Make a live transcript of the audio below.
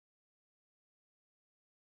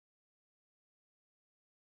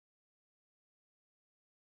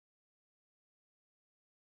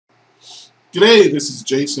G'day, this is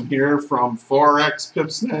Jason here from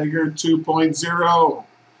ForexPipSnager 2.0.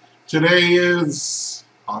 Today is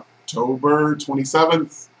October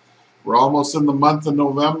 27th. We're almost in the month of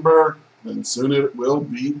November, and soon it will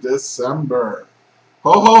be December.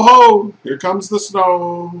 Ho, ho, ho! Here comes the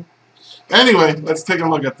snow. Anyway, let's take a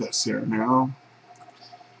look at this here now.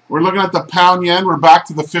 We're looking at the pound yen. We're back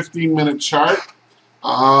to the 15-minute chart.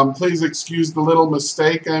 Please excuse the little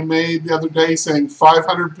mistake I made the other day saying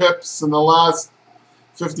 500 pips in the last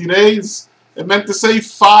 50 days. It meant to say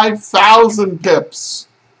 5,000 pips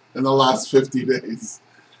in the last 50 days.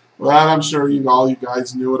 Well, I'm sure all you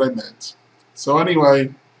guys knew what I meant. So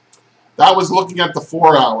anyway, that was looking at the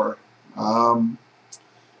 4-hour.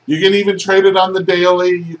 You can even trade it on the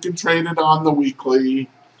daily. You can trade it on the weekly. You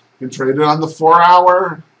can trade it on the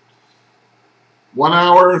 4-hour. 1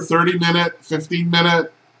 hour, 30-minute,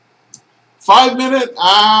 15-minute, 5-minute.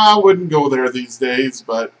 I wouldn't go there these days,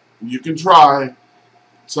 but you can try.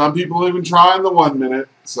 Some people even try on the 1 minute,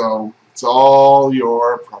 so it's all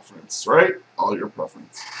your preference, right? All your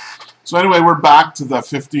preference. So anyway, we're back to the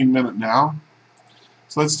 15-minute now.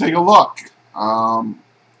 So let's take a look.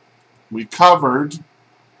 We covered.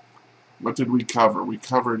 What did we cover? We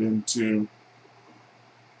covered into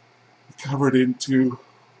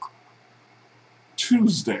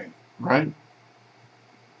Tuesday, right?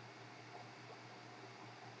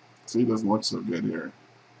 See, it doesn't look so good here.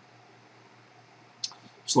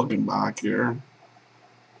 Just looking back here.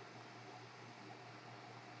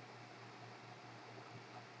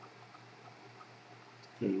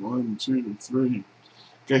 Okay, 1, 2, 3.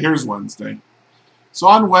 Okay, here's Wednesday. So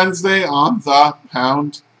on Wednesday, on the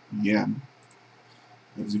pound yen,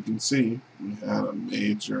 as you can see, we had a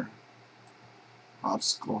major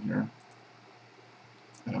obstacle here.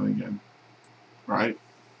 And again, right?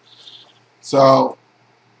 So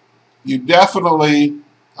you definitely,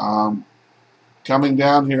 coming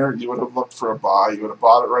down here, you would have looked for a buy. You would have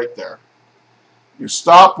bought it right there. Your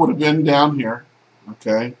stop would have been down here,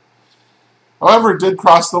 okay? However, it did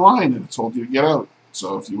cross the line, and it told you to get out.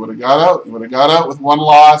 So if you would have got out, you would have got out with one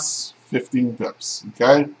loss, 15 pips,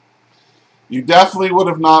 okay? You definitely would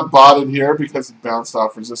have not bought it here because it bounced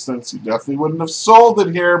off resistance. You definitely wouldn't have sold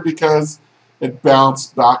it here because it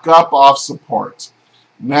bounced back up off support.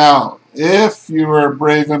 Now, if you were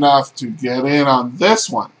brave enough to get in on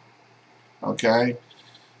this one, okay,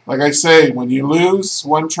 like I say, when you lose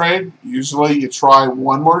one trade, usually you try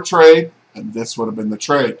one more trade, and this would have been the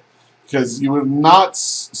trade. Because you would have not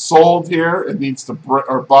sold here, it needs to,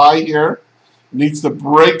 or buy here, it needs to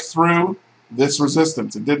break through this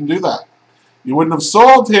resistance. It didn't do that. You wouldn't have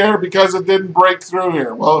sold here because it didn't break through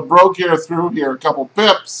here. Well, it broke here, through here, a couple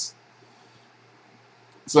pips.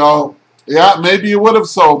 So, yeah, maybe you would have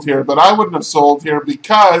sold here, but I wouldn't have sold here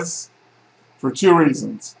because, for two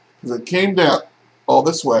reasons. Because it came down all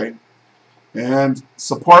this way, and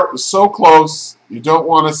support was so close, you don't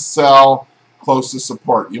want to sell close to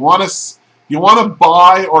support. You want to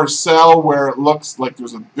buy or sell where it looks like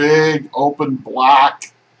there's a big, open,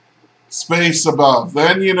 black space above.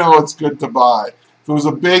 Then you know it's good to buy. If it was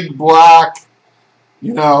a big, black,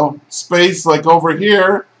 space like over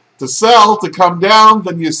here, to sell, to come down,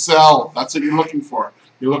 then you sell. That's what you're looking for.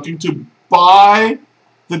 You're looking to buy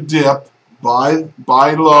the dip, buy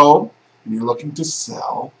low, and you're looking to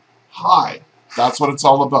sell high. That's what it's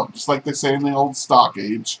all about. Just like they say in the old stock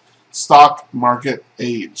market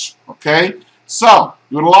age. Okay? So,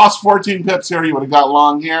 you would have lost 14 pips here. You would have got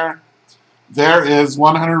long here. There is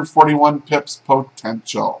 141 pips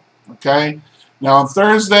potential. Okay? Now, on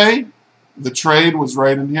Thursday, the trade was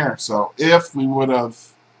right in here. So, if we would have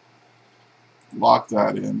lock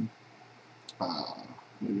that in.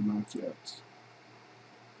 Maybe not yet.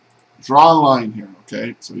 Draw a line here,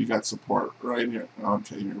 okay? So you got support right here.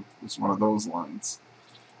 Okay, here. It's one of those lines.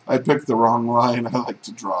 I picked the wrong line. I like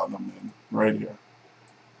to draw them in right here.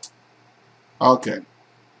 Okay.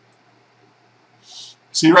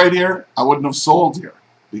 See right here? I wouldn't have sold here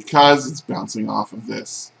because it's bouncing off of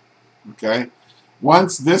this. Okay?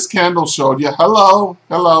 Once this candle showed you, hello,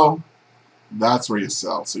 hello, that's where you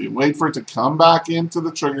sell. So you wait for it to come back into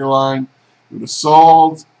the trigger line. You would have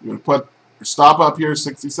sold. You would have put your stop up here,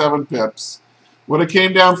 67 pips. Would have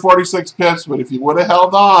came down 46 pips, but if you would have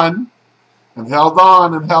held on, and held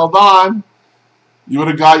on, and held on, you would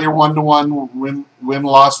have got your 1-to-1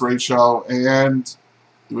 win-loss ratio, and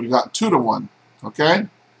you would have got 2-to-1. Okay?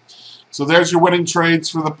 So there's your winning trades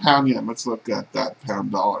for the pound yen. Let's look at that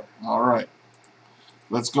pound dollar. All right.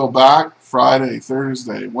 Let's go back. Friday,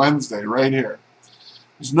 Thursday, Wednesday, right here.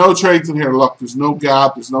 There's no trades in here. Look, there's no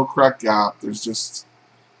gap. There's no correct gap. There's just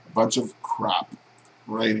a bunch of crap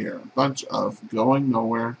right here. A bunch of going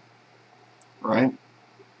nowhere right?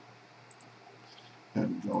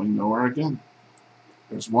 And going nowhere again.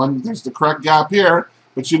 There's the correct gap here,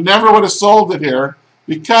 but you never would have sold it here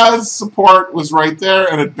because support was right there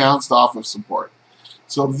and it bounced off of support.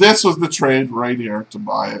 So this was the trade right here to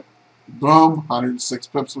buy it. Boom, 106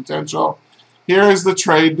 pips potential. Here is the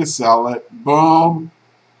trade to sell it. Boom.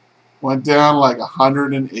 Went down like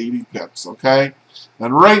 180 pips, okay?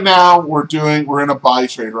 And right now we're in a buy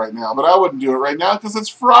trade right now, but I wouldn't do it right now because it's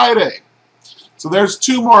Friday. So there's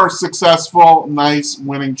two more successful, nice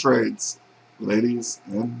winning trades, ladies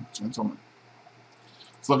and gentlemen.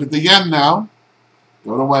 Let's look at the yen now.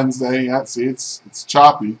 Go to Wednesday. Yeah, see, it's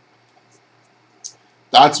choppy.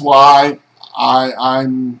 That's why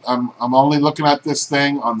I'm only looking at this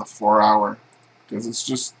thing on the 4-hour because it's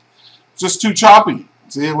just too choppy.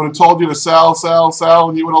 See, it would have told you to sell, sell, sell,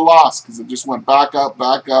 and you would have lost because it just went back up,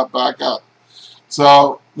 back up, back up.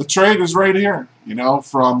 So the trade is right here, you know,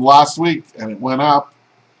 from last week, and it went up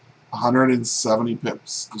 170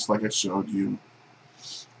 pips, just like I showed you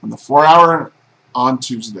on the 4-hour on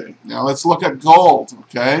Tuesday. Now let's look at gold,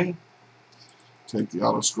 okay? Take the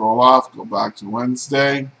auto scroll off, go back to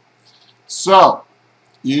Wednesday. So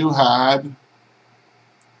you had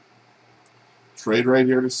trade right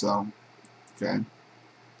here to sell, okay?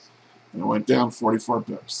 And it went down 44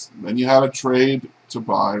 pips. And then you had a trade to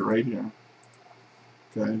buy right here.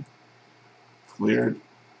 Okay. Cleared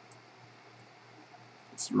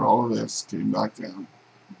through all of this. Came back down.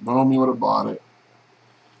 Boom, you would have bought it.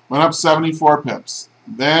 Went up 74 pips.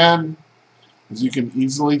 Then, as you can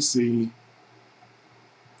easily see,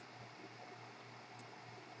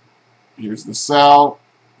 here's the sell.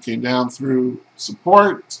 Came down through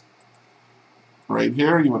support. Right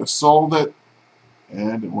here, you would have sold it.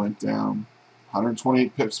 And it went down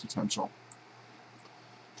 128 pips potential.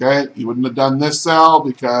 Okay, you wouldn't have done this sell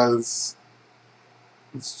because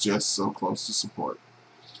it's just so close to support.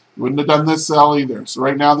 You wouldn't have done this sell either. So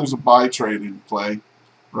right now there's a buy trade in play.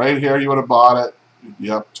 Right here you would have bought it. You'd be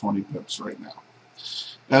up 20 pips right now.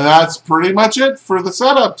 And that's pretty much it for the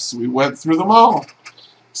setups. We went through them all.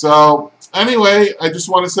 So anyway, I just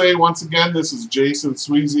want to say once again, this is Jason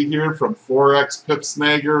Sweezy here from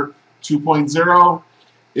ForexPipSnager 2.0.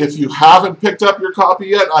 If you haven't picked up your copy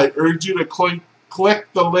yet, I urge you to click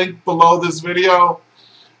the link below this video.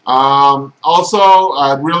 Also,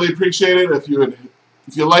 I'd really appreciate it if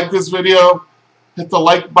you like this video, hit the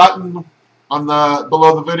like button on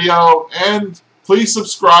below the video, and please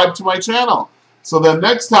subscribe to my channel. So then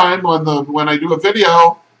next time when I do a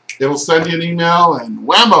video, it'll send you an email, and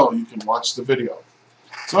whammo, you can watch the video.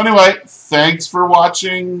 So anyway, thanks for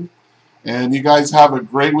watching. And you guys have a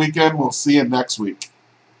great weekend. We'll see you next week.